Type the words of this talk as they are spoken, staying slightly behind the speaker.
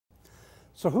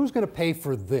So who's going to pay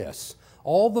for this?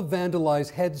 All the vandalized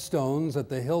headstones at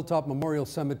the Hilltop Memorial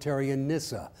Cemetery in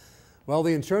Nissa. Well,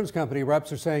 the insurance company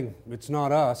reps are saying it's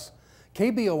not us.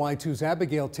 KBOI2's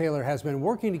Abigail Taylor has been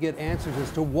working to get answers as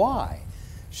to why.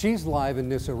 She's live in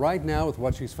Nissa right now with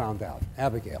what she's found out.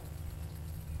 Abigail.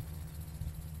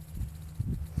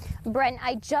 Brent,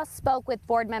 I just spoke with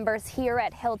board members here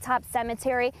at Hilltop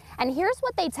Cemetery, and here's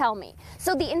what they tell me.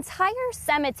 So the entire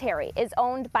cemetery is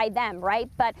owned by them, right?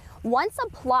 But once a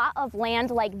plot of land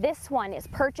like this one is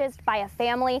purchased by a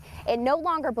family, it no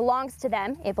longer belongs to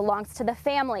them, it belongs to the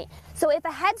family. So if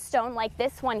a headstone like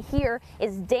this one here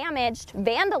is damaged,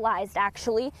 vandalized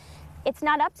actually, it's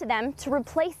not up to them to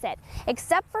replace it,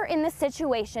 except for in this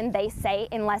situation, they say,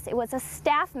 unless it was a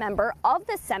staff member of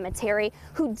the cemetery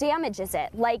who damages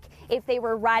it, like if they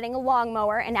were riding a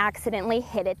lawnmower and accidentally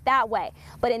hit it that way.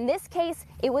 But in this case,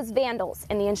 it was vandals,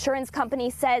 and the insurance company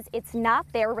says it's not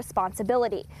their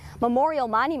responsibility. Memorial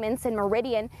Monuments in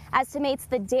Meridian estimates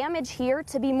the damage here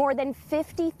to be more than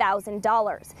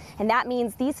 $50,000, and that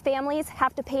means these families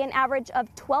have to pay an average of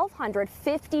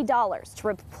 $1,250 to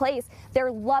replace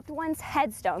their loved ones'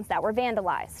 headstones that were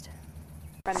vandalized.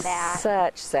 From that,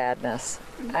 such sadness.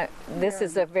 This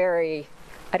is a very,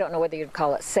 I don't know whether you'd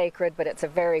call it sacred, but it's a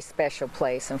very special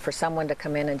place, and for someone to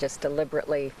come in and just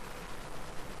deliberately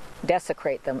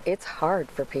desecrate them, it's hard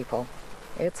for people.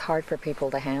 It's hard for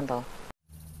people to handle.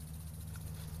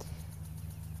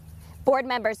 board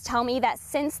members tell me that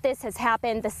since this has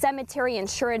happened, the cemetery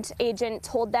insurance agent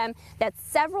told them that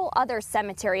several other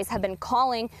cemeteries have been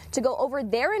calling to go over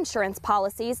their insurance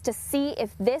policies to see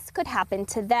if this could happen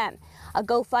to them. A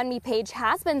GoFundMe page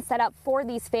has been set up for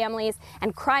these families,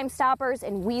 and Crime Stoppers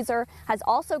in Weiser has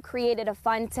also created a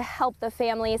fund to help the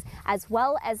families, as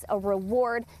well as a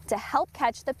reward to help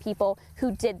catch the people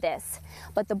who did this.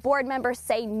 But the board members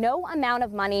say no amount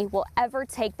of money will ever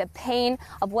take the pain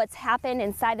of what's happened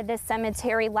inside of this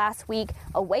cemetery last week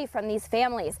away from these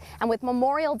families. And with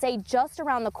Memorial Day just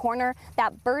around the corner,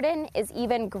 that burden is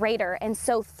even greater. And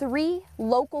so 3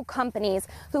 local companies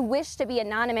who wish to be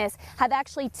anonymous have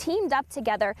actually teamed up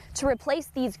together to replace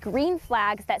these green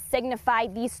flags that signify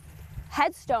these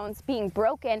headstones being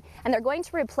broken, and they're going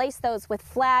to replace those with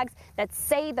flags that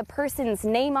say the person's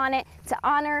name on it to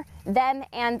honor them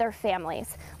and their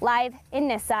families. Live in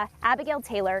Nissa, Abigail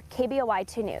Taylor, KBOI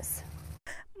 2 News.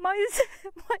 My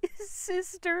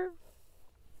sister.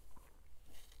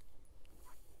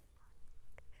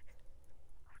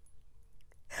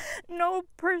 No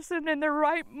person in their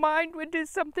right mind would do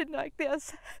something like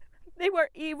this. They were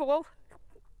evil.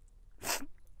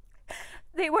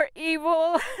 They were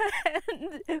evil,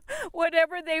 and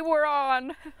whatever they were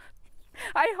on.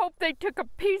 I hope they took a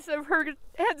piece of her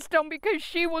headstone, because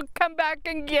she will come back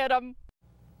and get them.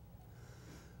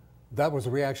 That was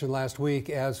a reaction last week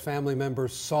as family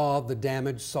members saw the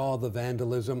damage, saw the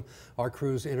vandalism. Our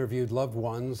crews interviewed loved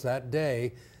ones that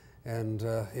day, and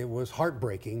it was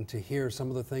heartbreaking to hear some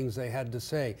of the things they had to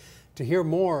say. To hear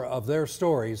more of their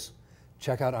stories,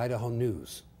 check out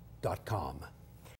idahonews.com.